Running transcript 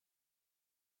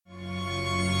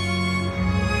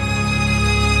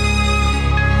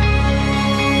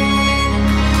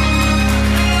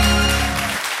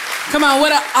Come on,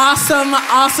 what an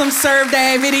awesome Serve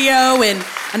Day video and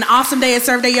an awesome day at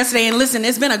Serve Day yesterday. And listen,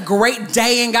 it's been a great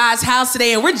day in God's house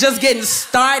today and we're just getting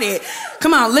started.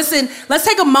 Come on, listen, let's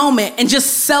take a moment and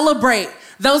just celebrate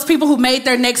those people who made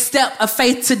their next step of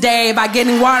faith today by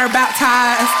getting water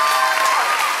baptized,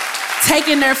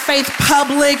 taking their faith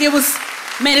public.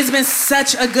 It's been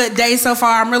such a good day so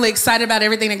far. I'm really excited about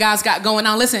everything that God's got going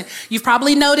on. Listen, you've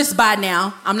probably noticed by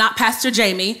now, I'm not Pastor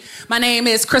Jamie. My name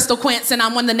is Crystal Quince, and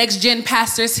I'm one of the next gen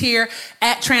pastors here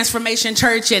at Transformation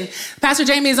Church. And Pastor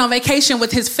Jamie is on vacation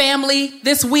with his family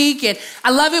this week. And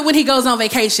I love it when he goes on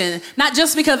vacation, not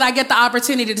just because I get the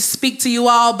opportunity to speak to you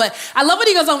all, but I love when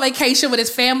he goes on vacation with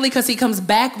his family because he comes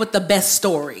back with the best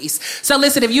stories. So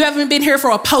listen, if you haven't been here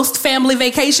for a post-family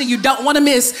vacation, you don't want to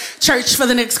miss church for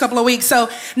the next couple of weeks. So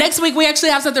next week, we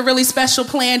actually have something really special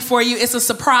planned for you. It's a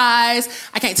surprise.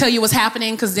 I can't tell you what's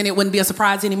happening because then it wouldn't be a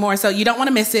surprise anymore. So you don't want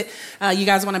to miss it. You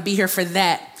guys want to be here for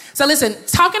that. So listen,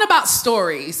 talking about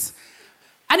stories,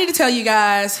 I need to tell you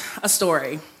guys a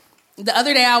story. The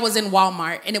other day I was in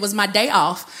Walmart and it was my day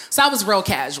off. So I was real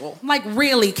casual, like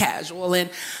really casual. And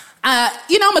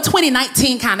I'm a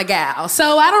 2019 kind of gal,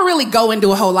 so I don't really go and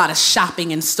do a whole lot of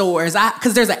shopping in stores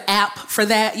because there's an app for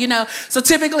that, So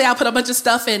typically I put a bunch of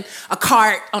stuff in a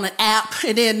cart on an app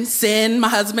and then send my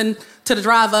husband to the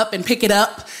drive up and pick it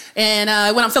up.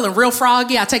 And when I'm feeling real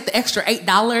froggy, I take the extra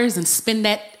 $8 and spend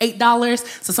that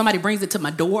 $8. So somebody brings it to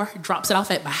my door, drops it off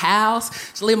at my house,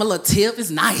 just leave them a little tip. It's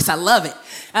nice. I love it.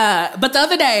 But the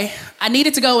other day, I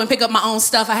needed to go and pick up my own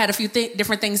stuff. I had a few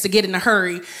different things to get in a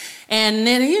hurry. And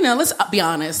then, let's be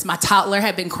honest, my toddler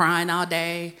had been crying all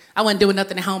day. I wasn't doing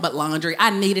nothing at home but laundry.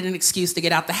 I needed an excuse to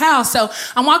get out the house. So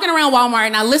I'm walking around Walmart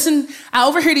and I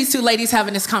overhear these two ladies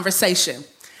having this conversation.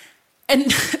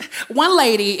 And one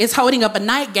lady is holding up a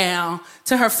nightgown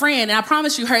to her friend. And I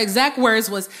promise you, her exact words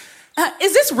was,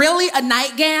 is this really a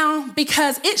nightgown?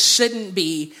 Because it shouldn't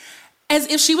be. As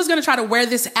if she was going to try to wear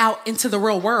this out into the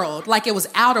real world, like it was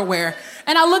outerwear.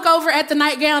 And I look over at the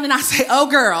nightgown and I say, oh,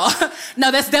 girl,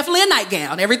 no, that's definitely a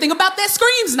nightgown. Everything about that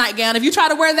screams nightgown. If you try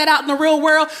to wear that out in the real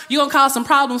world, you're going to cause some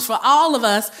problems for all of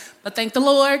us. But thank the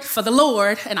Lord for the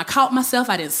Lord. And I caught myself.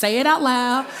 I didn't say it out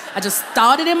loud. I just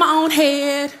thought it in my own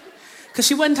head because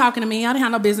she wasn't talking to me. I didn't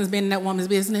have no business being in that woman's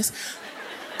business.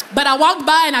 But I walked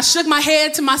by and I shook my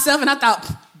head to myself and I thought,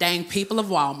 dang, people of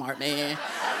Walmart, man.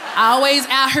 Always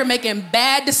out here making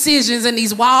bad decisions in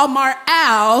these Walmart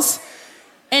aisles.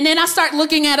 And then I start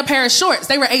looking at a pair of shorts.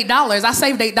 They were $8. I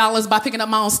saved $8 by picking up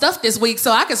my own stuff this week.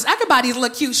 So I could buy these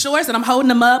little cute shorts and I'm holding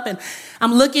them up and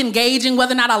I'm looking, gauging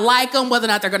whether or not I like them, whether or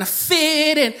not they're going to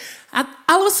fit. And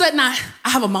all of a sudden I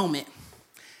have a moment.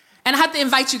 And I have to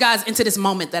invite you guys into this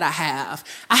moment that I have.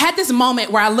 I had this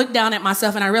moment where I looked down at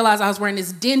myself and I realized I was wearing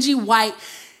this dingy white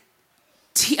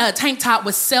tank top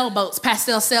with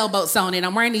pastel sailboats on it.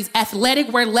 I'm wearing these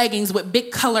athletic wear leggings with big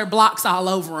color blocks all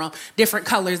over them, different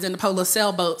colors than the polo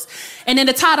sailboats. And then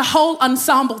to tie the whole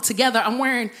ensemble together, I'm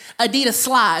wearing Adidas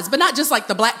slides, but not just like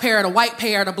the black pair, the white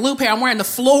pair, the blue pair. I'm wearing the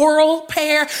floral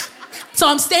pair. So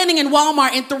I'm standing in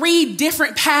Walmart in 3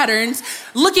 different patterns,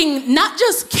 looking not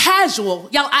just casual.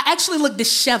 Y'all, I actually look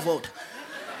disheveled.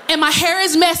 And my hair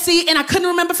is messy, and I couldn't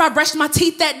remember if I brushed my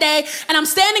teeth that day. And I'm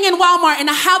standing in Walmart, and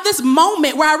I have this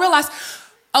moment where I realize,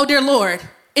 oh, dear Lord,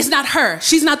 it's not her.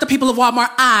 She's not the people of Walmart.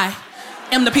 I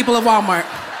am the people of Walmart.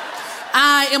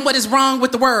 I am what is wrong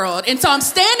with the world. And so I'm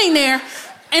standing there,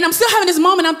 and I'm still having this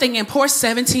moment. I'm thinking, poor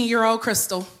 17-year-old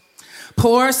Crystal.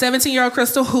 Poor 17-year-old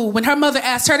Crystal who, when her mother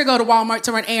asked her to go to Walmart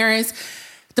to run errands,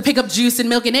 to pick up juice and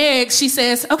milk and eggs, she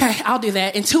says, okay, I'll do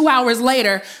that. And 2 hours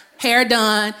later, hair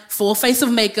done, full face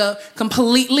of makeup,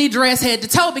 completely dressed head to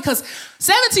toe, because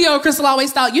 17-year-old Crystal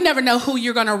always thought you never know who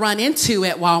you're going to run into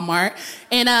at Walmart.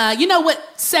 And you know what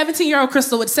 17-year-old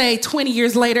Crystal would say 20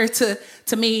 years later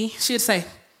to me? She would say,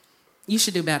 you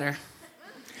should do better.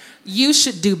 You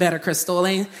should do better, Crystal.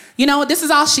 And this is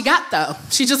all she got, though.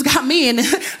 She just got me, and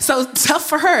so tough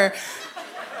for her.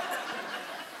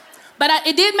 But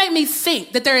it did make me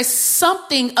think that there is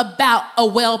something about a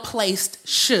well-placed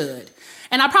should.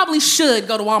 And I probably should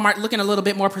go to Walmart looking a little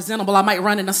bit more presentable. I might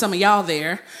run into some of y'all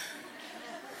there.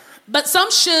 But some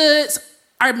shoulds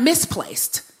are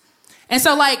misplaced. And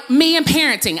so like me and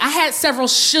parenting, I had several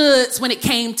shoulds when it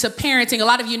came to parenting. A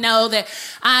lot of you know that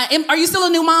are you still a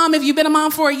new mom? Have you been a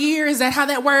mom for a year? Is that how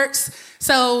that works?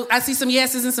 So I see some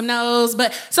yeses and some nos.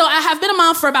 So I have been a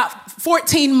mom for about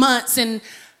 14 months, and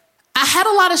I had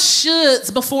a lot of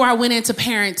shoulds before I went into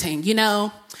parenting,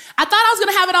 I thought I was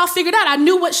going to have it all figured out. I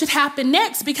knew what should happen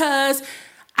next because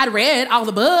I'd read all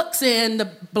the books and the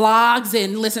blogs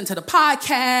and listened to the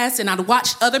podcasts, and I'd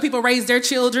watched other people raise their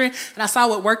children, and I saw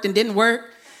what worked and didn't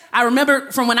work. I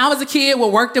remember from when I was a kid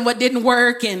what worked and what didn't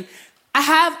work. And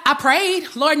I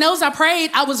prayed. Lord knows I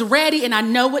prayed. I was ready and I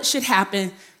know what should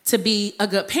happen to be a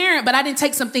good parent, but I didn't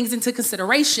take some things into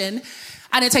consideration.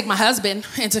 I didn't take my husband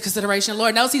into consideration.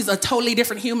 Lord knows he's a totally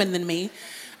different human than me.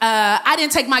 I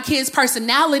didn't take my kid's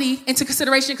personality into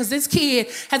consideration because this kid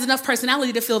has enough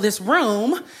personality to fill this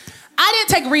room. I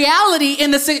didn't take reality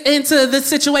into the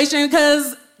situation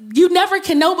because you never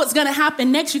can know what's going to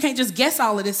happen next. You can't just guess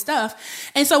all of this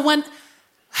stuff. And so when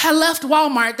I left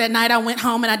Walmart that night, I went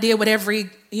home and I did what every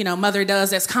mother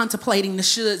does that's contemplating the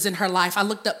shoulds in her life. I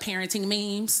looked up parenting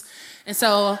memes. And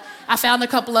so I found a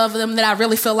couple of them that I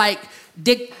really feel like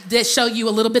that show you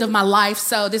a little bit of my life.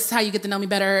 So this is how you get to know me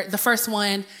better. The first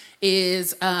one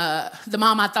is the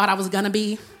mom I thought I was going to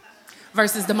be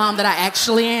versus the mom that I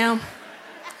actually am.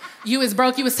 You is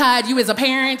broke, you is tired, you is a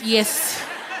parent. Yes,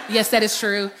 that is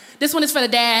true. This one is for the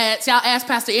dads. Y'all ask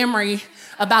Pastor Emery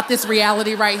about this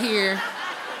reality right here.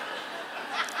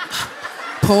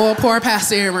 Poor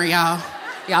Pastor Emery, y'all.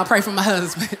 Y'all pray for my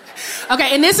husband.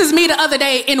 Okay, and this is me the other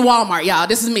day in Walmart, y'all.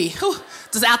 This is me. Whew,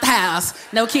 just out the house.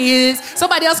 No kids.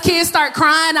 Somebody else's kids start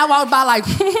crying. I walk by like,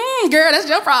 girl, that's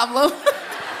your problem.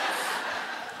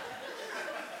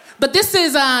 But this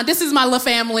is my little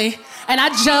family. And I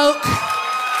joke,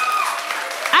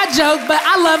 but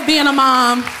I love being a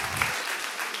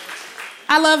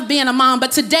mom.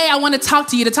 But today I want to talk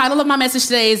to you. The title of my message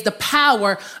today is The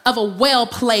Power of a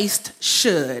Well-Placed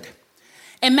Should.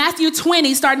 In Matthew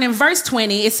 20, starting in verse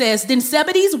 20, it says, Then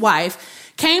Zebedee's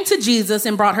wife came to Jesus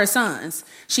and brought her sons.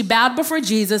 She bowed before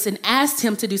Jesus and asked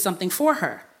him to do something for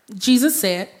her. Jesus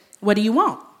said, What do you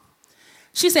want?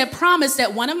 She said, Promise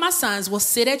that one of my sons will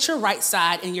sit at your right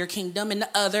side in your kingdom and the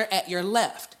other at your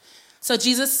left. So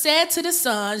Jesus said to the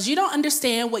sons, You don't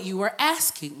understand what you are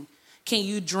asking. Can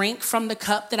you drink from the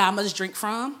cup that I must drink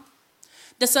from?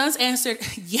 The sons answered,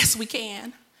 Yes, we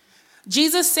can.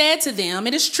 Jesus said to them,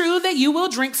 It is true that you will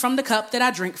drink from the cup that I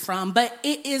drink from, but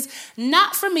it is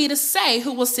not for me to say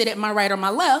who will sit at my right or my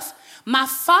left. My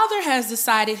Father has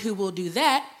decided who will do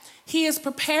that. He has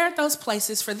prepared those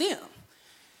places for them.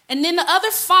 And then the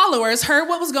other followers heard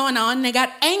what was going on and they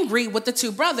got angry with the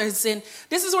two brothers. And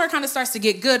this is where it kind of starts to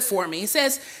get good for me. It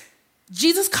says,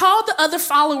 Jesus called the other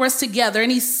followers together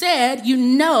and he said, You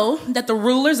know that the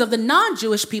rulers of the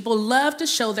non-Jewish people love to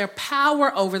show their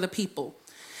power over the people.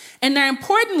 And their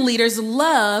important leaders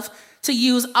love to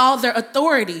use all their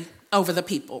authority over the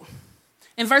people.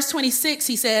 In verse 26,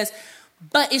 he says,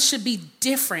 But it should be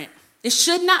different. It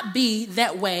should not be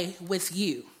that way with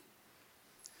you.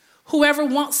 Whoever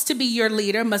wants to be your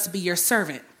leader must be your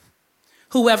servant.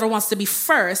 Whoever wants to be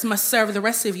first must serve the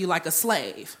rest of you like a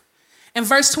slave. In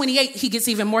verse 28, he gets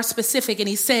even more specific and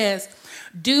he says,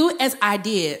 Do as I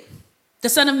did. The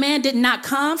Son of Man did not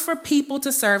come for people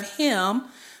to serve him,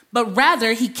 but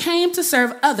rather he came to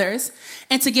serve others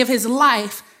and to give his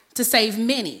life to save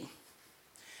many.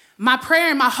 My prayer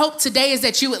and my hope today is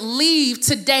that you would leave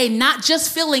today not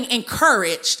just feeling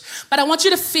encouraged, but I want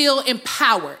you to feel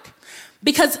empowered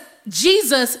because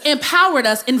Jesus empowered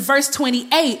us in verse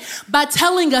 28 by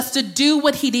telling us to do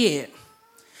what he did.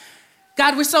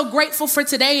 God, we're so grateful for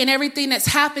today and everything that's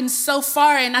happened so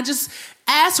far. And I just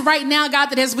ask right now, God,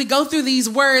 that as we go through these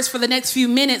words for the next few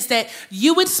minutes, that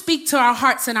you would speak to our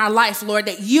hearts and our life, Lord,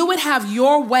 that you would have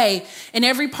your way in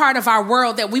every part of our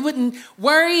world, that we wouldn't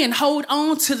worry and hold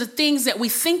on to the things that we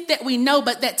think that we know,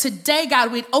 but that today,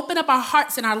 God, we'd open up our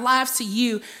hearts and our lives to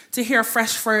you to hear a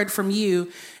fresh word from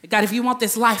you. God, if you want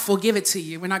this life, we'll give it to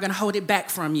you. We're not going to hold it back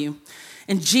from you.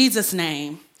 In Jesus'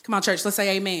 name. Come on, church, let's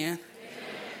say amen.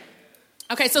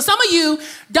 Okay, so some of you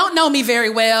don't know me very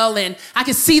well, and I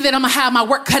can see that I'm going to have my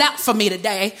work cut out for me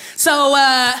today. So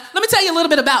let me tell you a little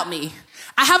bit about me.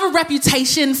 I have a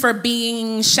reputation for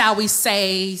being, shall we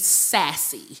say,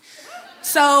 sassy.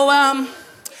 So I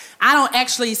don't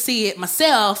actually see it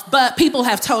myself, but people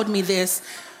have told me this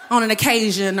on an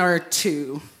occasion or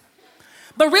two.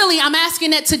 But really, I'm asking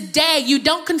that today you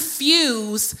don't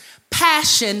confuse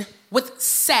passion with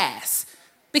sass,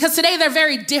 because today they're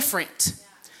very different.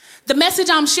 The message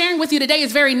I'm sharing with you today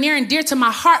is very near and dear to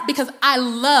my heart because I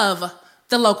love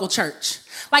the local church.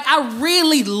 Like, I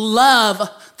really love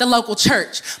the local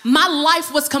church. My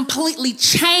life was completely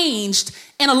changed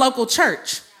in a local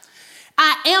church.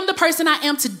 I am the person I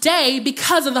am today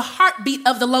because of the heartbeat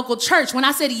of the local church. When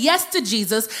I said yes to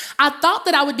Jesus, I thought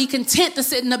that I would be content to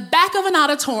sit in the back of an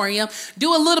auditorium,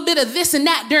 do a little bit of this and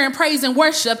that during praise and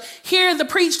worship, hear the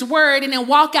preached word, and then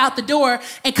walk out the door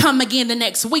and come again the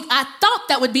next week. I thought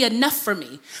that would be enough for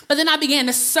me. But then I began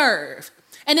to serve.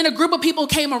 And then a group of people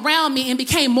came around me and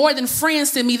became more than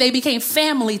friends to me. They became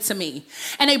family to me.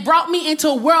 And they brought me into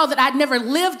a world that I'd never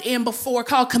lived in before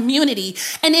called community.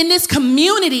 And in this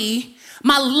community,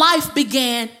 my life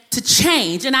began to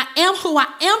change. And I am who I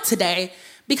am today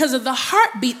because of the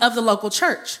heartbeat of the local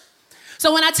church.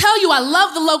 So when I tell you I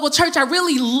love the local church, I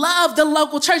really love the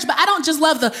local church, but I don't just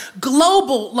love the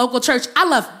global local church. I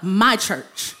love my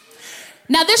church.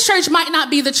 Now, this church might not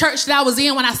be the church that I was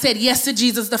in when I said yes to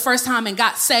Jesus the first time and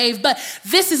got saved, but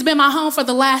this has been my home for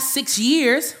the last 6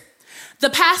 years. The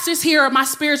pastors here are my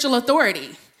spiritual authority.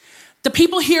 The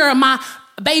people here are my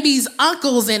babies'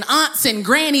 uncles and aunts and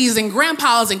grannies and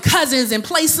grandpas and cousins and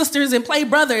play sisters and play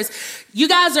brothers. You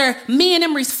guys are me and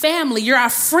Emery's family. You're our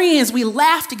friends. We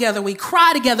laugh together. We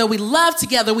cry together. We love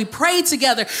together. We pray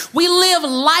together. We live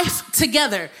life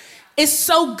together. It's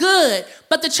so good.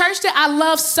 But the church that I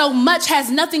love so much has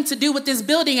nothing to do with this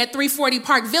building at 340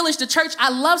 Park Village. The church I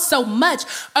love so much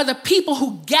are the people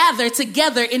who gather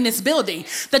together in this building.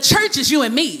 The church is you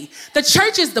and me. The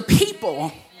church is the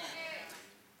people.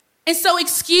 And so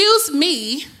excuse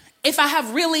me if I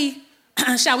have really,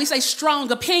 shall we say, strong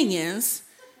opinions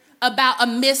about a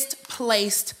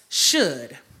misplaced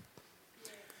should.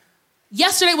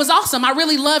 Yesterday was awesome. I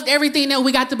really loved everything that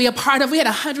we got to be a part of. We had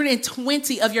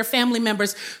 120 of your family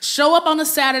members show up on a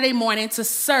Saturday morning to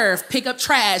serve, pick up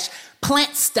trash,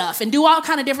 plant stuff, and do all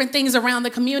kind of different things around the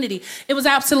community. It was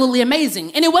absolutely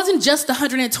amazing. And it wasn't just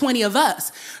 120 of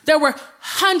us. There were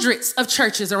hundreds of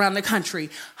churches around the country,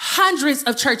 hundreds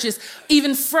of churches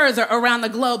even further around the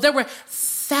globe. There were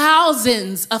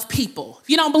thousands of people. If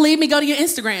you don't believe me, go to your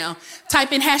Instagram,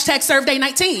 type in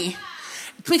 #ServeDay19.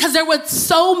 Because there were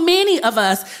so many of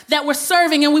us that were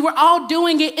serving and we were all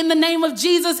doing it in the name of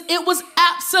Jesus. It was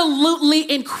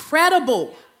absolutely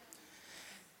incredible.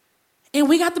 And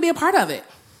we got to be a part of it.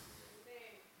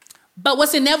 But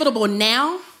what's inevitable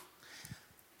now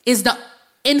is the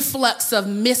influx of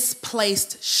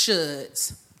misplaced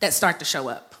shoulds that start to show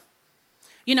up.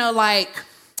 You know, like,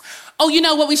 oh, you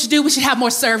know what we should do? We should have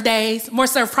more serve days, more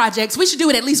serve projects. We should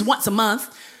do it at least once a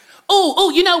month. Oh,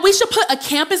 you know, we should put a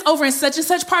campus over in such and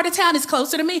such part of town. It's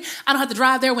closer to me. I don't have to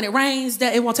drive there when it rains.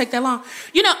 That it won't take that long.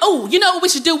 You know what we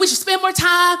should do? We should spend more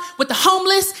time with the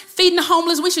homeless, feeding the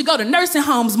homeless. We should go to nursing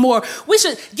homes more. We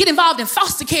should get involved in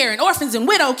foster care and orphans and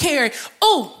widow care.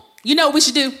 Oh, you know what we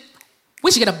should do?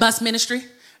 We should get a bus ministry.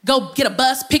 Go get a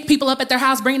bus, pick people up at their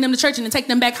house, bring them to church, and then take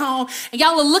them back home. And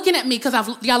y'all are looking at me because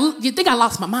you think I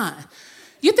lost my mind.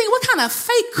 You think, what kind of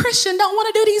fake Christian don't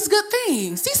want to do these good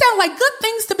things? These sound like good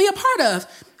things to be a part of.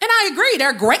 And I agree,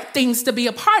 they're great things to be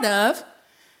a part of.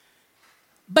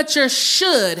 But your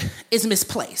should is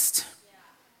misplaced.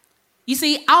 You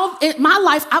see, in my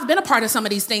life, I've been a part of some of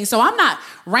these things. So I'm not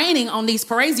raining on these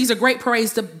parades. These are great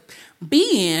parades to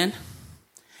be in.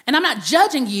 And I'm not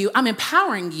judging you. I'm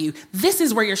empowering you. This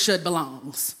is where your should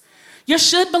belongs. Your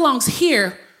should belongs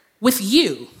here with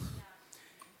you.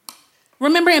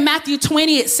 Remember in Matthew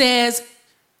 20, it says,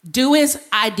 do as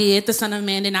I did. The Son of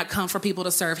Man did not come for people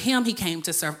to serve him. He came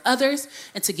to serve others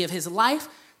and to give his life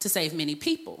to save many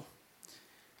people.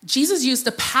 Jesus used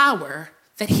the power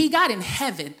that he got in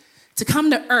heaven to come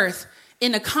to earth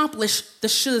and accomplish the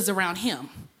shoulds around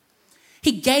him.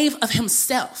 He gave of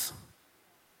himself.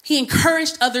 He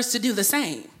encouraged others to do the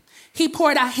same. He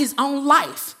poured out his own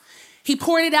life. He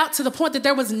poured it out to the point that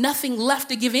there was nothing left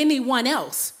to give anyone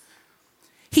else.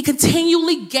 He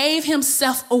continually gave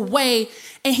himself away,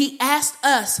 and he asked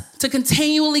us to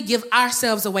continually give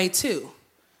ourselves away too.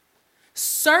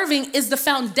 Serving is the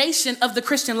foundation of the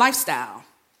Christian lifestyle.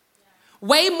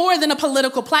 Way more than a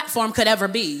political platform could ever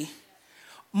be.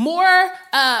 More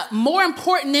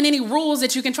important than any rules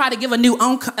that you can try to give a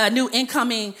new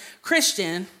incoming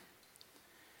Christian.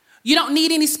 You don't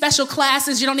need any special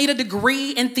classes. You don't need a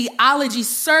degree in theology.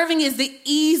 Serving is the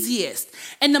easiest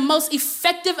and the most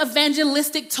effective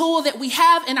evangelistic tool that we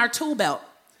have in our tool belt.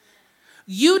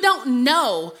 You don't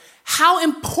know how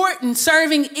important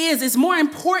serving is. It's more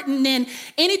important than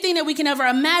anything that we can ever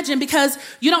imagine because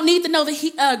you don't need to know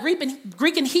the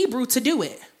Greek and Hebrew to do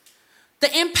it.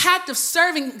 The impact of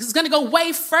serving is going to go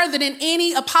way further than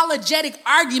any apologetic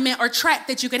argument or tract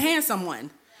that you can hand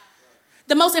someone.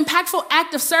 The most impactful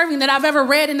act of serving that I've ever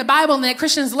read in the Bible and that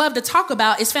Christians love to talk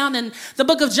about is found in the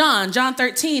book of John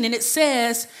 13. And it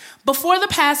says, before the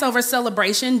Passover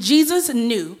celebration, Jesus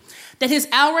knew that his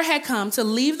hour had come to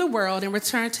leave the world and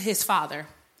return to his Father.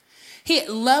 He had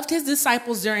loved his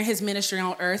disciples during his ministry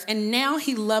on earth, and now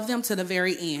he loved them to the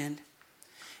very end.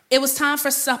 It was time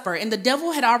for supper, and the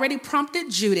devil had already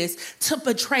prompted Judas to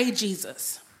betray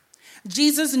Jesus.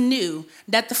 Jesus knew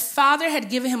that the Father had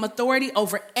given him authority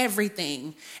over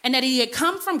everything and that he had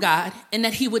come from God and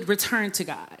that he would return to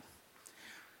God.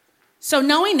 So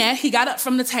knowing that, he got up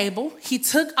from the table, he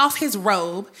took off his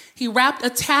robe, he wrapped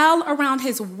a towel around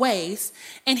his waist,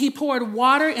 and he poured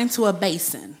water into a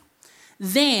basin.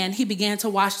 Then he began to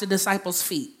wash the disciples'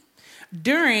 feet,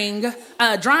 drying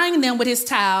them with his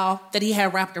towel that he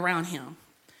had wrapped around him.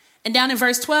 And down in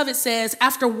verse 12, it says,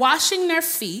 after washing their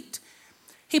feet,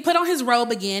 he put on his robe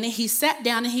again and he sat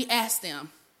down and he asked them,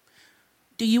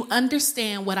 do you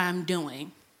understand what I'm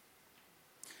doing?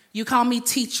 You call me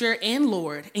teacher and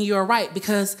Lord, and you're right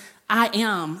because I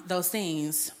am those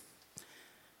things.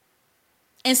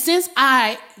 And since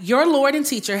I, your Lord and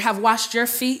teacher, have washed your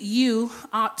feet, you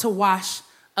ought to wash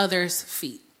others'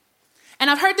 feet. And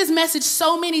I've heard this message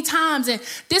so many times, and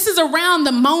this is around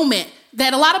the moment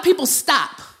that a lot of people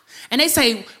stop. And they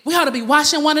say, we ought to be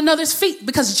washing one another's feet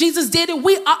because Jesus did it.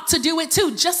 We ought to do it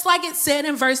too. Just like it said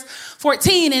in verse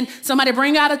 14. And somebody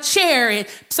bring out a chair and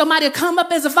somebody will come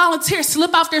up as a volunteer,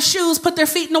 slip off their shoes, put their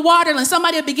feet in the water, and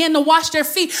somebody will begin to wash their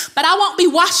feet. But I won't be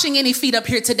washing any feet up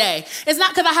here today. It's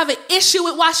not because I have an issue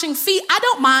with washing feet. I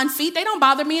don't mind feet. They don't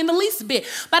bother me in the least bit.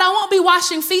 But I won't be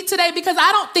washing feet today because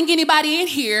I don't think anybody in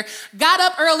here got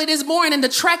up early this morning to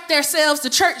trek themselves to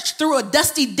church through a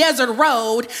dusty desert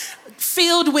road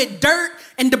filled with dirt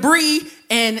and debris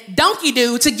and donkey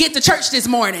doo to get to church this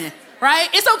morning, right?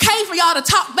 It's okay for y'all to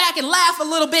talk back and laugh a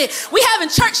little bit. We having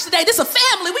church today. This is a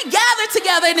family. We gathered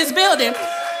together in this building.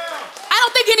 I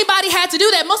don't think anybody had to do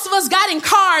that. Most of us got in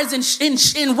cars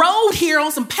and rode here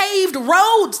on some paved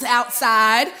roads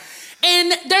outside.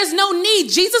 And there's no need.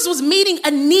 Jesus was meeting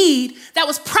a need that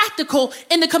was practical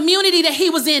in the community that he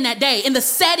was in that day, in the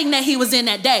setting that he was in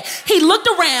that day. He looked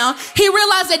around. He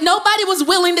realized that nobody was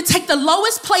willing to take the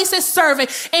lowest place as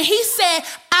servant. And he said,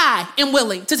 I am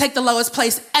willing to take the lowest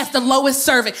place as the lowest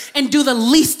servant and do the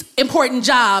least important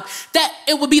job, that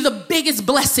it would be the biggest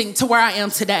blessing to where I am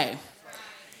today.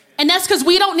 And that's because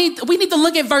we need to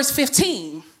look at verse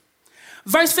 15.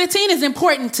 Verse 15 is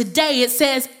important today. It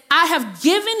says, I have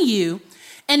given you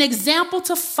an example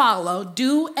to follow.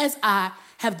 Do as I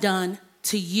have done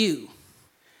to you.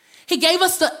 He gave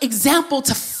us the example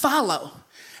to follow,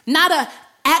 not an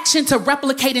action to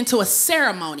replicate into a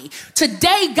ceremony.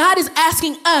 Today, God is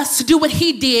asking us to do what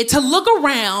he did, to look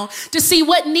around to see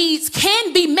what needs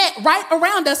can be met right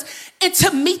around us and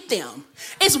to meet them.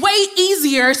 It's way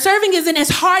easier. Serving isn't as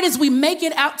hard as we make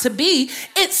it out to be.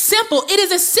 It's simple. It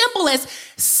is as simple as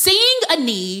seeing a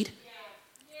need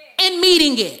and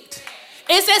meeting it.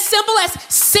 It's as simple as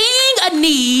seeing a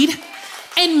need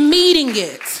and meeting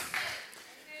it.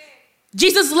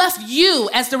 Jesus left you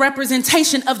as the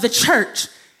representation of the church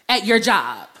at your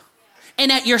job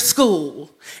and at your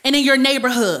school and in your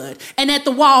neighborhood and at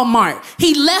the Walmart.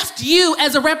 He left you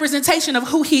as a representation of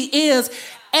who he is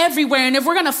everywhere. And if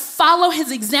we're going to follow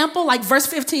his example, like verse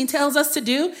 15 tells us to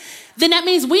do, then that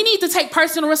means we need to take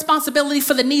personal responsibility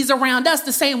for the needs around us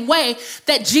the same way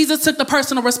that Jesus took the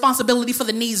personal responsibility for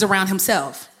the needs around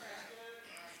himself.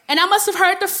 And I must have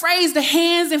heard the phrase, the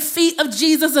hands and feet of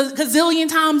Jesus, a gazillion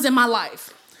times in my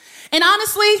life. And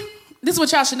honestly, this is what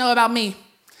y'all should know about me.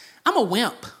 I'm a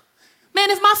wimp. Man,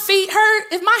 if my feet hurt,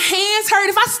 if my hands hurt,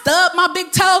 if I stub my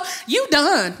big toe, you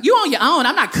done. You on your own.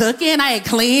 I'm not cooking. I ain't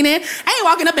cleaning. I ain't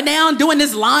walking up and down doing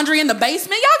this laundry in the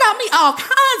basement. Y'all got me all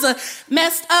kinds of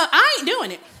messed up. I ain't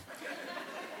doing it.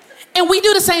 And we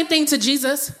do the same thing to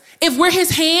Jesus. If we're his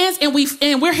hands and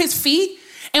we're his feet,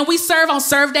 and we serve on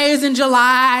serve days in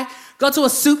July, go to a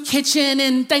soup kitchen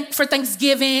and for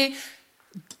Thanksgiving,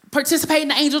 participate in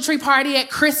the angel tree party at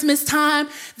Christmas time,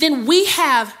 then we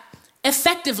have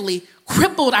effectively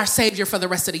crippled our Savior for the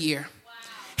rest of the year. Wow.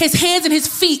 His hands and his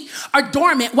feet are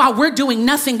dormant while we're doing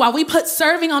nothing. While we put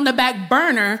serving on the back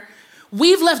burner,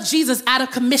 we've left Jesus out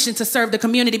of commission to serve the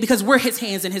community because we're his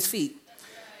hands and his feet.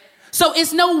 So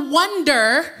it's no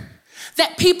wonder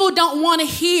that people don't want to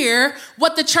hear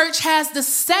what the church has to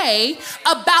say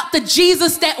about the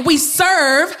Jesus that we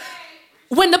serve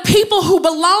when the people who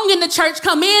belong in the church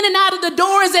come in and out of the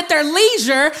doors at their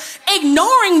leisure,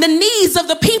 ignoring the needs of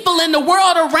the people in the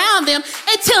world around them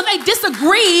until they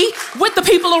disagree with the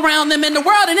people around them in the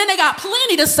world. And then they got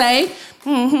plenty to say.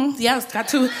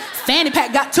 Fanny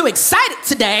Pack got too excited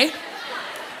today.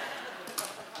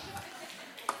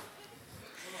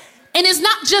 And it's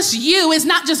not just you, it's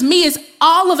not just me, it's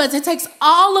all of us. It takes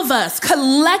all of us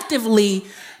collectively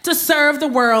to serve the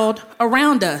world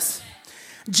around us.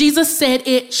 Jesus said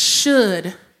it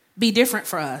should be different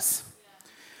for us.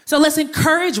 So let's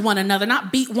encourage one another,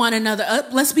 not beat one another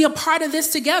up. Let's be a part of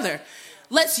this together.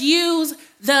 let's use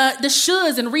the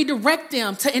shoulds and redirect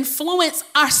them to influence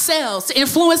ourselves, to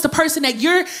influence the person that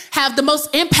you have the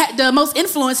most impact, the most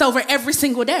influence over every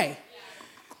single day.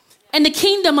 And the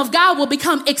kingdom of God will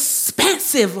become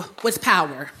expansive with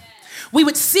power. We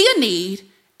would see a need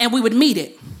and we would meet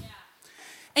it.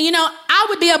 And I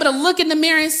would be able to look in the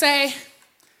mirror and say,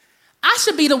 I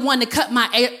should be the one to cut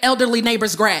my elderly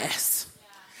neighbor's grass.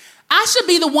 I should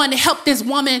be the one to help this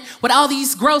woman with all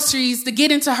these groceries to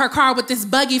get into her car with this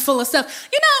buggy full of stuff.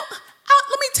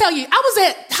 Let me tell you, I was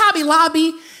at Hobby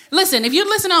Lobby. Listen, if you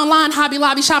listen online, Hobby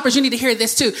Lobby shoppers, you need to hear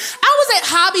this too. I was at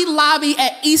Hobby Lobby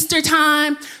at Easter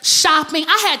time shopping.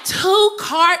 I had 2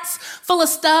 carts full of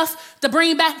stuff to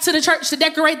bring back to the church to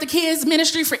decorate the kids'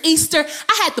 ministry for Easter.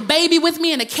 I had the baby with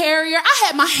me in a carrier. I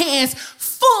had my hands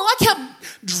full. I kept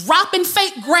dropping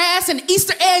fake grass and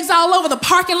Easter eggs all over the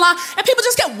parking lot, and people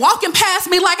just kept walking past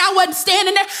me like I wasn't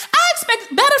standing there. I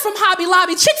expect better from Hobby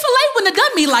Lobby. Chick-fil-A wouldn't have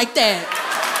done me like that.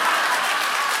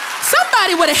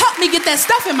 Somebody would have helped me get that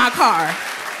stuff in my car.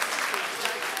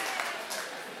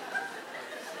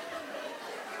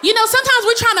 Sometimes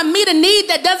we're trying to meet a need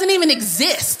that doesn't even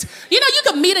exist. You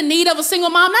could meet a need of a single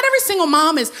mom. Not every single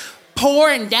mom is poor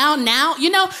and down now.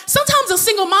 Sometimes a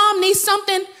single mom needs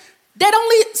something that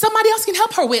only somebody else can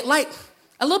help her with, like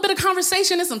a little bit of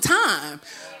conversation and some time.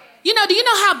 Do you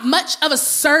know how much of a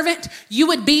servant you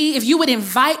would be if you would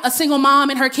invite a single mom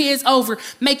and her kids over,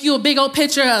 make you a big old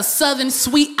pitcher of Southern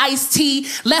sweet iced tea,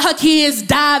 let her kids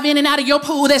dive in and out of your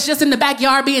pool that's just in the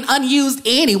backyard being unused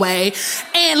anyway,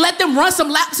 and let them run some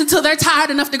laps until they're tired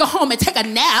enough to go home and take a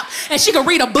nap, and she can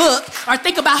read a book or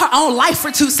think about her own life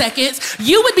for 2 seconds.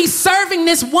 You would be serving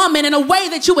this woman in a way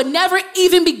that you would never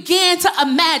even begin to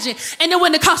imagine, and it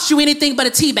wouldn't cost you anything but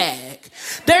a tea bag.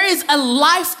 There is a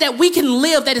life that we can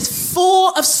live that is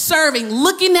full of serving,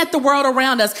 looking at the world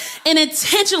around us, and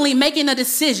intentionally making a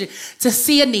decision to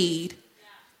see a need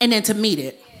and then to meet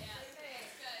it.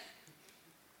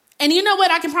 And you know what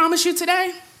I can promise you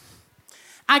today?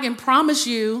 I can promise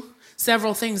you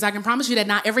several things. I can promise you that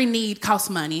not every need costs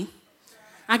money.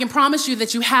 I can promise you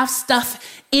that you have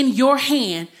stuff in your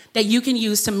hand that you can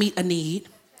use to meet a need.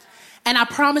 And I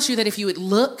promise you that if you would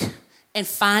look and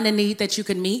find a need that you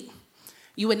can meet,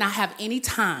 you would not have any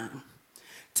time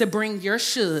to bring your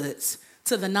shoulds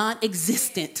to the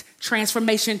non-existent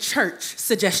Transformation Church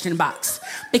suggestion box,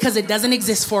 because it doesn't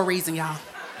exist for a reason, y'all.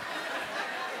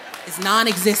 It's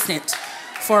non-existent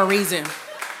for a reason.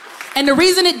 And the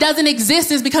reason it doesn't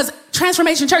exist is because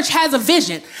Transformation Church has a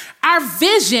vision. Our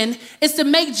vision is to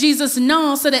make Jesus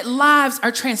known so that lives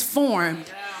are transformed.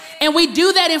 And we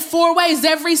do that in 4 ways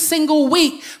every single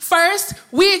week. First,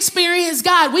 we experience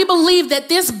God. We believe that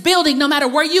this building, no matter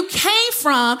where you came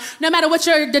from, no matter what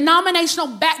your denominational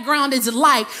background is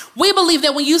like, we believe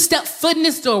that when you step foot in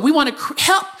this door, we want to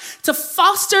help to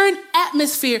foster an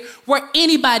atmosphere where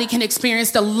anybody can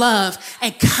experience the love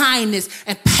and kindness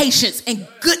and patience and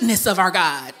goodness of our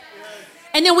God.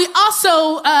 And then we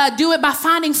also do it by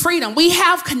finding freedom. We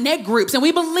have connect groups, and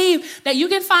we believe that you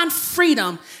can find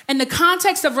freedom in the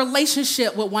context of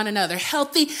relationship with one another.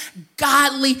 Healthy,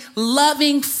 godly,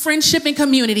 loving friendship and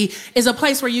community is a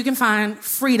place where you can find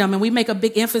freedom, and we make a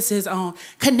big emphasis on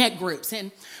connect groups.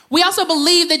 And we also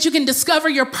believe that you can discover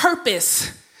your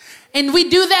purpose. And we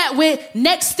do that with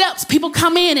Next Steps. People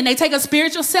come in and they take a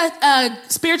spiritual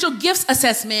gifts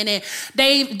assessment, and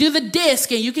they do the DISC,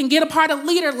 and you can get a part of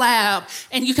Leader Lab,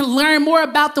 and you can learn more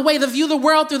about the way to view the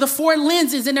world through the 4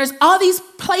 lenses. And there's all these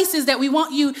places that we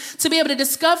want you to be able to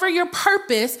discover your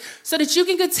purpose so that you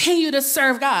can continue to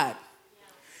serve God.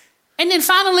 And then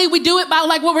finally, we do it by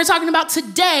like what we're talking about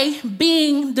today,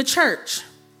 being the church.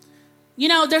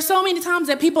 There's so many times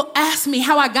that people ask me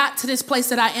how I got to this place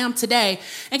that I am today.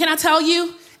 And can I tell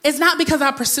you, it's not because I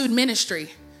pursued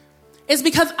ministry. It's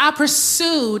because I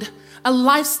pursued a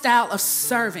lifestyle of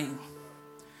serving.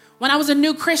 When I was a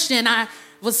new Christian, I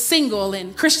was single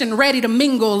and Christian ready to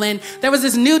mingle. And there was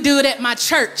this new dude at my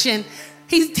church. And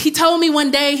he told me one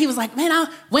day, he was like, man,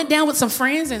 I went down with some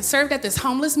friends and served at this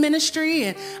homeless ministry.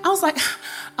 And I was like,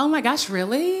 oh my gosh,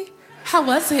 really? How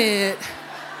was it?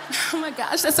 Oh my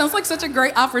gosh, that sounds like such a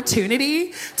great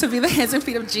opportunity to be the hands and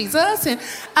feet of Jesus. And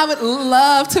I would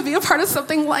love to be a part of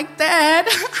something like that,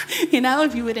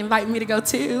 if you would invite me to go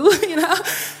too,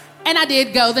 And I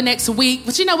did go the next week.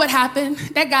 But you know what happened?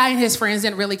 That guy and his friends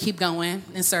didn't really keep going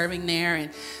and serving there.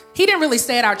 And he didn't really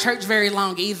stay at our church very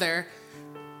long either.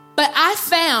 But I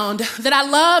found that I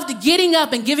loved getting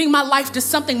up and giving my life to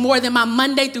something more than my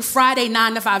Monday through Friday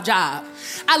 9-to-5 job.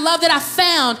 I love that I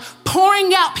found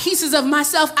pouring out pieces of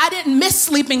myself. I didn't miss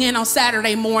sleeping in on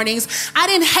Saturday mornings. I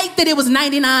didn't hate that it was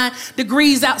 99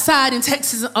 degrees outside in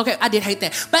Texas. Okay, I did hate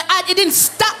that. But it didn't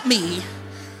stop me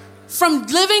from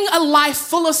living a life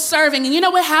full of serving. And you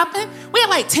know what happened? We had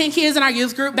like 10 kids in our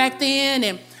youth group back then,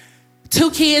 and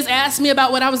 2 kids asked me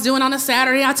about what I was doing on a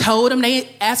Saturday. I told them.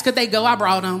 They asked could they go. I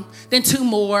brought them. Then 2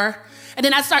 more. And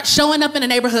then I start showing up in the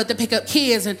neighborhood to pick up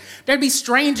kids, and there'd be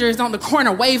strangers on the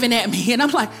corner waving at me. And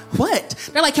I'm like, what?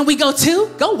 They're like, can we go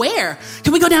too? Go where?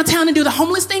 Can we go downtown and do the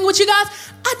homeless thing with you guys?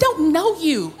 I don't know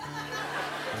you.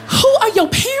 Who are your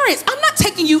parents? I'm not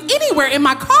taking you anywhere in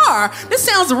my car. This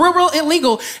sounds real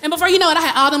illegal. And before you know it, I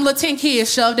had all them little 10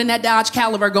 kids shoved in that Dodge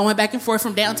Caliber going back and forth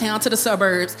from downtown to the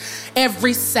suburbs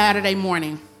every Saturday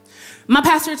morning. My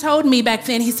pastor told me back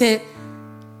then, he said,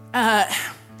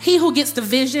 he who gets the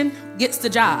vision gets the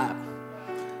job.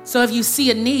 So if you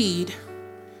see a need,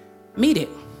 meet it.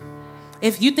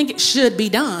 If you think it should be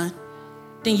done,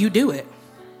 then you do it.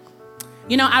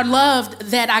 You know, I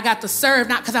loved that I got to serve,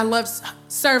 not because I loved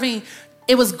serving.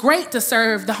 It was great to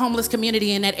serve the homeless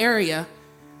community in that area,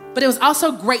 but it was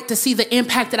also great to see the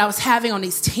impact that I was having on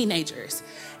these teenagers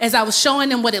as I was showing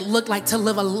them what it looked like to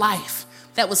live a life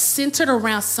that was centered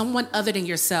around someone other than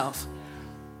yourself.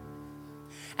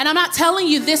 And I'm not telling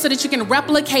you this so that you can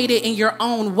replicate it in your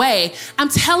own way. I'm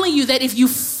telling you that if you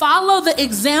follow the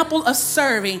example of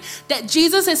serving that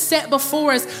Jesus has set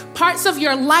before us, parts of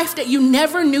your life that you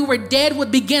never knew were dead would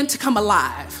begin to come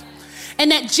alive. And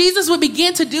that Jesus would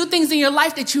begin to do things in your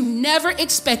life that you never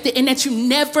expected and that you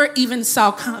never even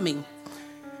saw coming.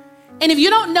 And if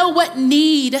you don't know what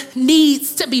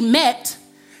needs to be met,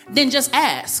 then just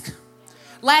ask.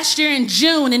 Last year in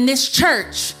June in this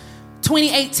church,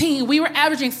 2018, we were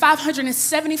averaging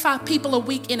 575 people a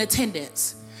week in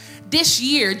attendance. This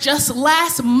year, just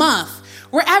last month,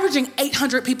 we're averaging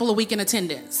 800 people a week in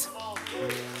attendance.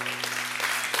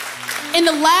 In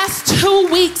the last 2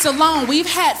 weeks alone, we've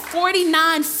had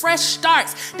 49 fresh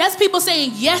starts. That's people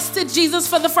saying yes to Jesus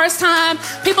for the first time.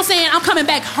 People saying, I'm coming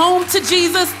back home to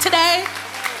Jesus today.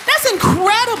 That's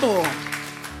incredible.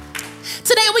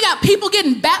 Today we got people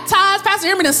getting baptized. Pastor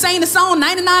Ehrman is saying the song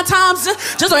 99 times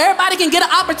just so everybody can get an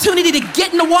opportunity to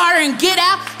get in the water and get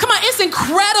out. Come on, it's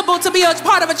incredible to be a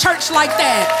part of a church like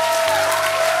that.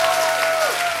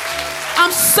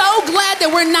 I'm so glad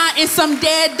that we're not in some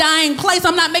dead, dying place.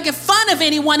 I'm not making fun of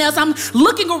anyone else. I'm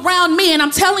looking around me and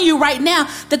I'm telling you right now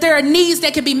that there are needs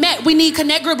that can be met. We need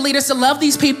Connect Group leaders to love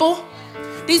these people.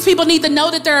 These people need to know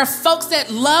that there are folks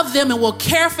that love them and will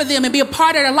care for them and be a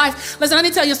part of their life. Listen, let me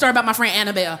tell you a story about my friend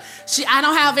Annabelle. I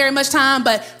don't have very much time,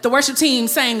 but the worship team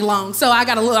sang long, so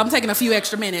I'm taking a few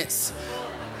extra minutes.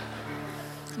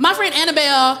 My friend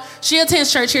Annabelle, she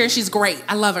attends church here and she's great.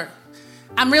 I love her.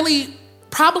 I'm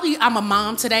a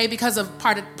mom today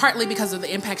partly because of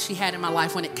the impact she had in my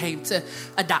life when it came to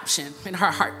adoption and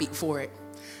her heartbeat for it.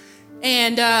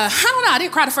 And I don't know, I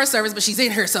didn't cry the first service, but she's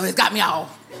in here, so it got me all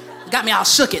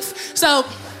shooketh. So,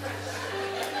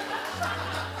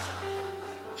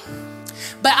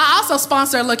 but I also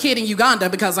sponsor a little kid in Uganda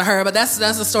because of her, but that's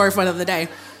a story for another day.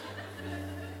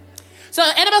 So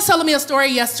Annabelle's telling me a story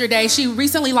yesterday. She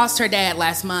recently lost her dad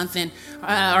last month,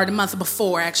 or the month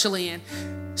before, actually. And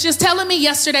she was telling me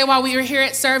yesterday while we were here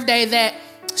at Serve Day that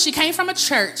she came from a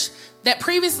church that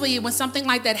previously, when something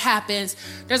like that happens,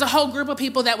 there's a whole group of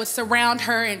people that would surround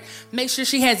her and make sure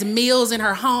she has meals in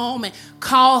her home and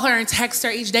call her and text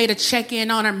her each day to check in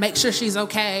on her, make sure she's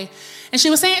okay. And she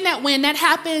was saying that when that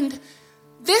happened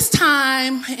this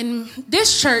time in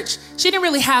this church, she didn't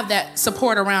really have that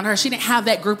support around her. She didn't have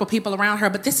that group of people around her.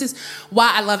 But this is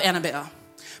why I love Annabelle.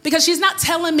 Because she's not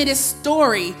telling me this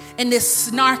story in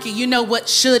this snarky, you know what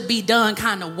should be done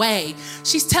kind of way.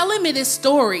 She's telling me this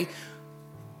story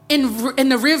in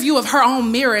the rear view of her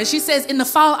own mirror. And she says, in the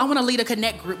fall, I want to lead a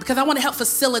Connect Group because I want to help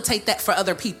facilitate that for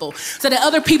other people so that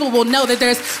other people will know that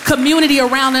there's community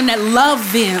around them that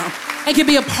love them and can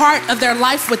be a part of their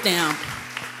life with them.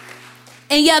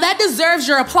 And yeah, that deserves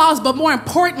your applause, but more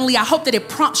importantly, I hope that it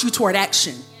prompts you toward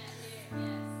action.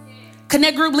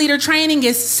 Connect Group Leader Training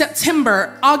is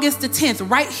September, August the 10th,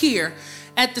 right here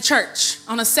at the church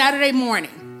on a Saturday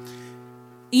morning.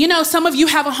 You know, some of you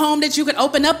have a home that you could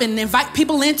open up and invite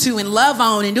people into and love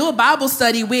on and do a Bible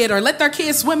study with, or let their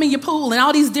kids swim in your pool and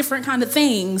all these different kind of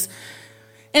things.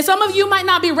 And some of you might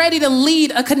not be ready to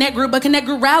lead a Connect Group, but Connect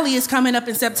Group Rally is coming up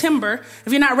in September.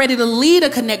 If you're not ready to lead a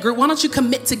Connect Group, why don't you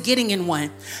commit to getting in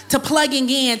one, to plugging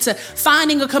in, to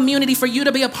finding a community for you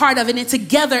to be a part of, and then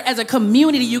together as a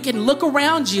community, you can look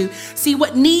around you, see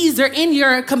what needs are in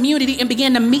your community, and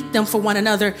begin to meet them for one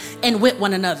another and with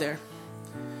one another.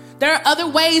 There are other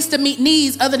ways to meet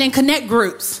needs other than connect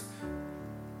groups.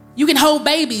 You can hold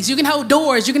babies. You can hold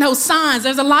doors. You can hold signs.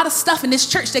 There's a lot of stuff in this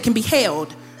church that can be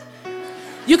held.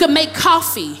 You can make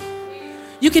coffee.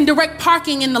 You can direct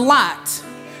parking in the lot.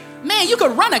 Man, you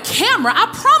could run a camera. I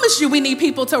promise you we need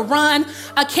people to run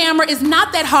a camera. It's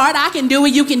not that hard. I can do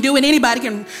it. You can do it. Anybody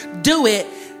can do it.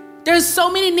 There's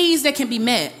so many needs that can be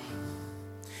met.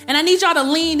 And I need y'all to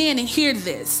lean in and hear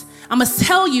this. I'm going to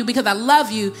tell you because I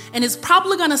love you, and it's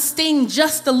probably going to sting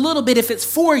just a little bit if it's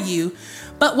for you.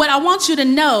 But what I want you to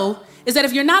know is that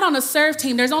if you're not on a serve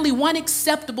team, there's only one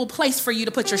acceptable place for you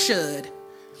to put your should.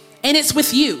 And it's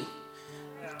with you.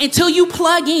 Until you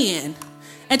plug in,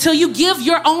 until you give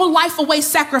your own life away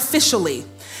sacrificially,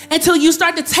 until you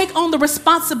start to take on the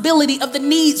responsibility of the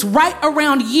needs right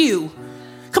around you.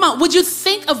 Come on, would you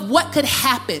think of what could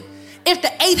happen if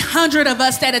the 800 of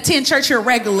us that attend church here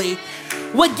regularly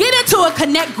would get into a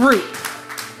connect group?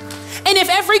 And if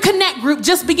every connect group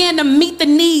just began to meet the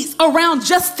needs around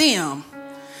just them.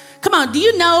 Come on, do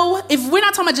you know, if we're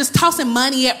not talking about just tossing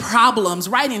money at problems,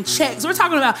 writing checks, we're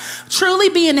talking about truly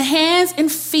being the hands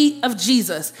and feet of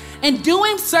Jesus and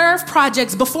doing serve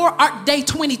projects before Art Day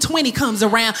 2020 comes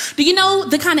around. Do you know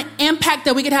the kind of impact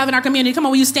that we could have in our community? Come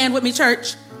on, will you stand with me,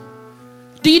 church?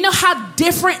 Do you know how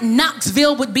different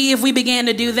Knoxville would be if we began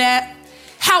to do that?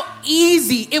 How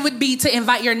easy it would be to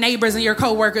invite your neighbors and your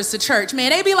coworkers to church.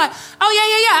 Man, they'd be like, oh,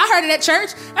 yeah, I heard of that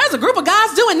church. There's a group of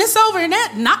guys doing this over in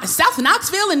that South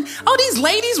Knoxville. And, oh, these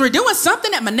ladies were doing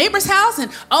something at my neighbor's house.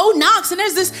 And, oh, Knox. And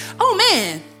there's this, oh,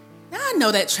 man, I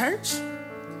know that church.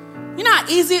 You know how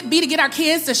easy it'd be to get our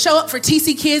kids to show up for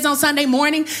TC Kids on Sunday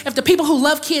morning if the people who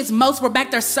love kids most were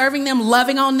back there serving them,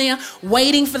 loving on them,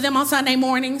 waiting for them on Sunday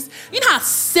mornings? You know how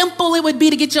simple it would be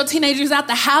to get your teenagers out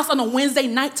the house on a Wednesday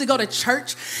night to go to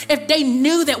church if they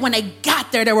knew that when they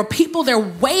got there were people there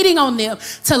waiting on them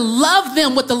to love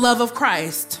them with the love of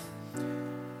Christ?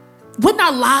 Wouldn't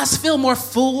our lives feel more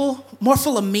full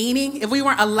of meaning if we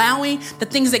weren't allowing the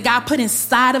things that God put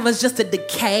inside of us just to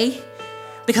decay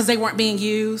because they weren't being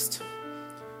used?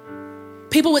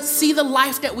 People would see the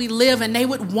life that we live and they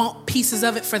would want pieces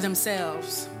of it for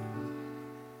themselves.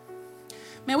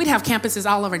 Man, we'd have campuses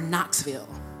all over Knoxville.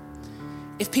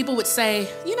 If people would say,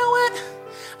 you know what?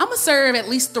 I'm going to serve at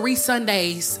least 3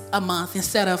 Sundays a month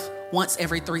instead of once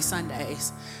every 3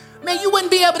 Sundays. Man, you wouldn't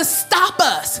be able to stop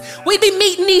us. We'd be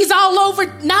meeting these all over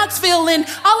Knoxville and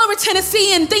all over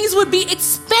Tennessee, and things would be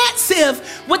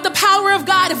expansive with the power of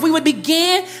God if we would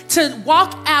begin to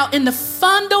walk out in the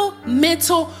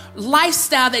fundamental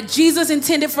lifestyle that Jesus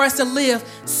intended for us to live,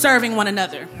 serving one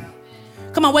another.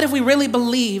 Come on, what if we really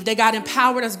believe that God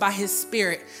empowered us by his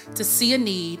Spirit to see a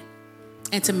need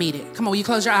and to meet it? Come on, will you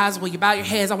close your eyes? Will you bow your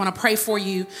heads? I want to pray for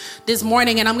you this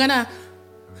morning, and I'm going to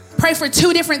pray for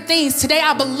 2 different things. Today,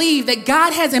 I believe that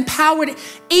God has empowered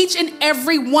each and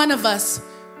every one of us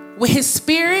with his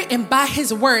Spirit and by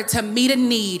his word to meet a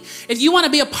need. If you want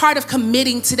to be a part of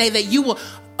committing today, that you will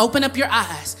open up your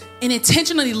eyes and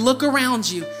intentionally look around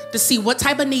you to see what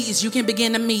type of needs you can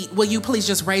begin to meet, will you please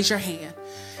just raise your hand?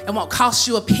 It won't cost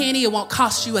you a penny. It won't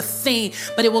cost you a thing,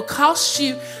 but it will cost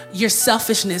you your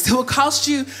selfishness. It will cost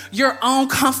you your own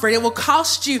comfort. It will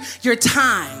cost you your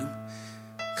time.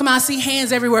 Come on, I see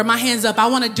hands everywhere. My hand's up. I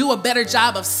want to do a better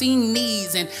job of seeing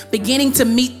needs and beginning to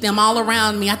meet them all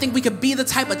around me. I think we could be the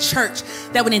type of church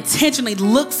that would intentionally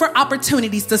look for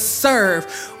opportunities to serve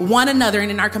one another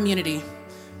and in our community.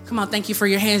 Come on, thank you for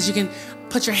your hands. You can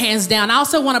put your hands down. I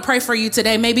also want to pray for you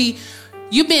today. Maybe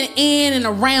you've been in and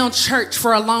around church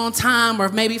for a long time, or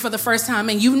maybe for the first time,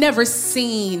 and you've never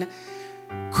seen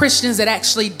Christians that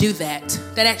actually do that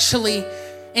actually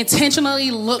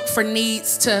intentionally look for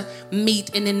needs to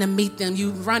meet, and then to meet them,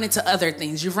 you run into other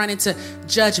things. You run into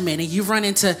judgment, and you run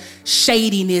into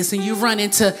shadiness, and you run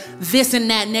into this and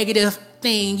that negative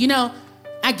thing. You know,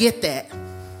 I get that.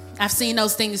 I've seen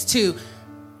those things too.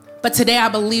 But today I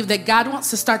believe that God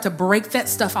wants to start to break that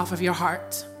stuff off of your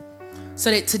heart so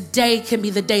that today can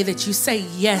be the day that you say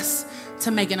yes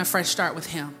to making a fresh start with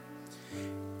him.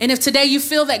 And if today you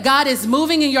feel that God is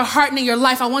moving in your heart and in your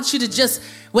life, I want you to just,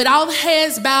 with all the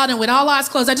heads bowed and with all eyes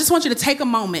closed, I just want you to take a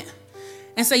moment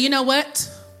and say, you know what?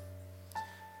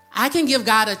 I can give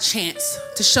God a chance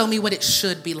to show me what it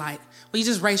should be like. Will you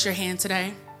just raise your hand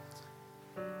today?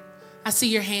 I see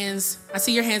your hands. I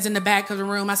see your hands in the back of the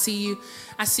room. I see you.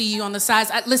 I see you on the sides.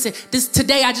 Listen,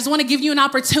 today I just want to give you an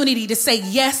opportunity to say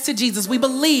yes to Jesus. We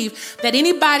believe that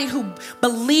anybody who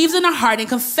believes in their heart and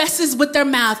confesses with their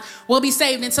mouth will be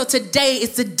saved. And so today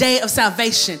is the day of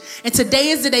salvation. And today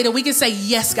is the day that we can say,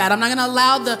 yes, God, I'm not going to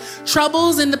allow the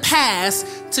troubles in the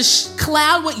past to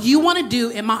cloud what you want to do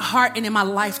in my heart and in my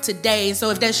life today. And so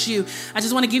if that's you, I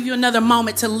just want to give you another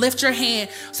moment to lift your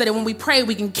hand so that when we pray,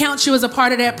 we can count you as a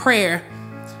part of that prayer.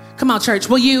 Come on, church.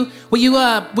 Will you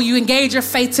engage your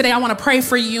faith today? I want to pray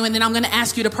for you, and then I'm going to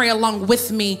ask you to pray along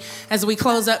with me as we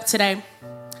close up today.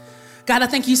 God, I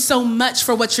thank you so much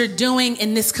for what you're doing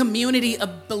in this community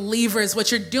of believers, what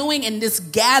you're doing in this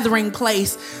gathering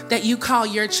place that you call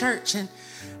your church. And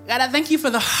God, I thank you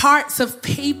for the hearts of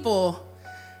people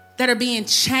that are being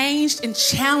changed and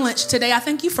challenged today. I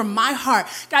thank you for my heart,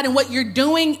 God, and what you're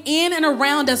doing in and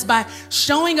around us by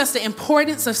showing us the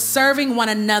importance of serving one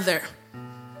another.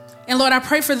 And Lord, I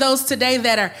pray for those today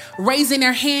that are raising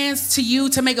their hands to you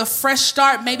to make a fresh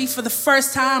start, maybe for the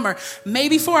first time or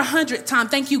maybe for 100th time.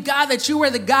 Thank you, God, that you are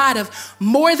the God of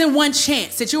more than one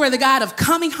chance, that you are the God of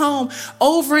coming home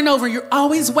over and over. You're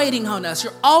always waiting on us.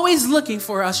 You're always looking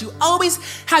for us. You always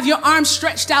have your arms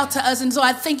stretched out to us. And so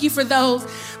I thank you for those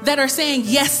that are saying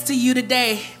yes to you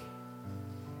today.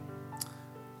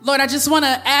 Lord, I just want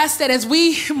to ask that as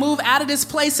we move out of this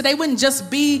place today, wouldn't just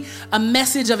be a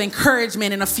message of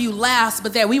encouragement and a few laughs,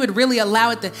 but that we would really allow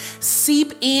it to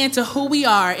seep into who we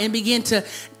are and begin to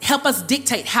help us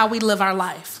dictate how we live our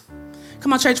life.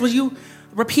 Come on, church, will you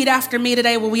repeat after me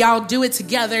today? Will we all do it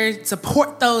together?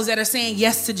 Support those that are saying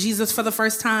yes to Jesus for the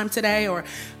first time today, or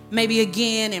maybe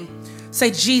again, and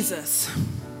say, Jesus,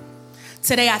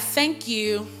 today I thank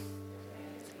you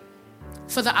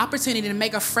for the opportunity to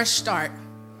make a fresh start.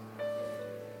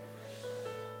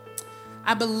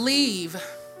 I believe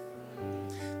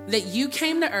that you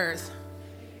came to earth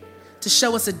to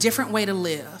show us a different way to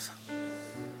live.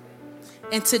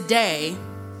 And today,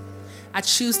 I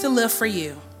choose to live for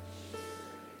you.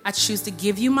 I choose to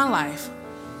give you my life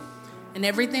and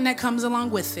everything that comes along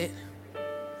with it.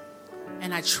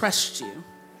 And I trust you.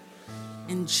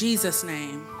 In Jesus'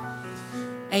 name,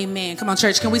 amen. Come on,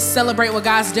 church. Can we celebrate what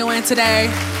God's doing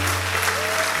today?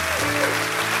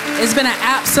 It's been an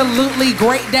absolutely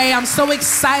great day. I'm so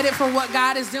excited for what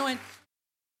God is doing.